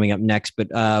you what's coming up next, but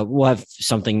we'll have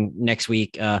something next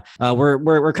week.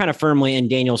 We're kind of firmly in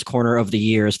Daniel's corner of the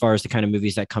year as far as the kind of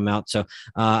movies that come out. So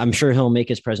I'm sure he'll make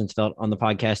his presence felt on the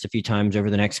podcast a few times over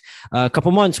the next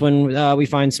couple months when we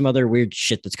find some other weird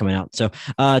shit that's coming out. So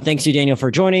thanks to Daniel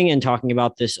for joining and talking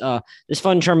about this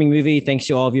fun, charming movie. Thanks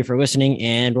to all of you for listening,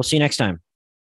 and we'll see you next time.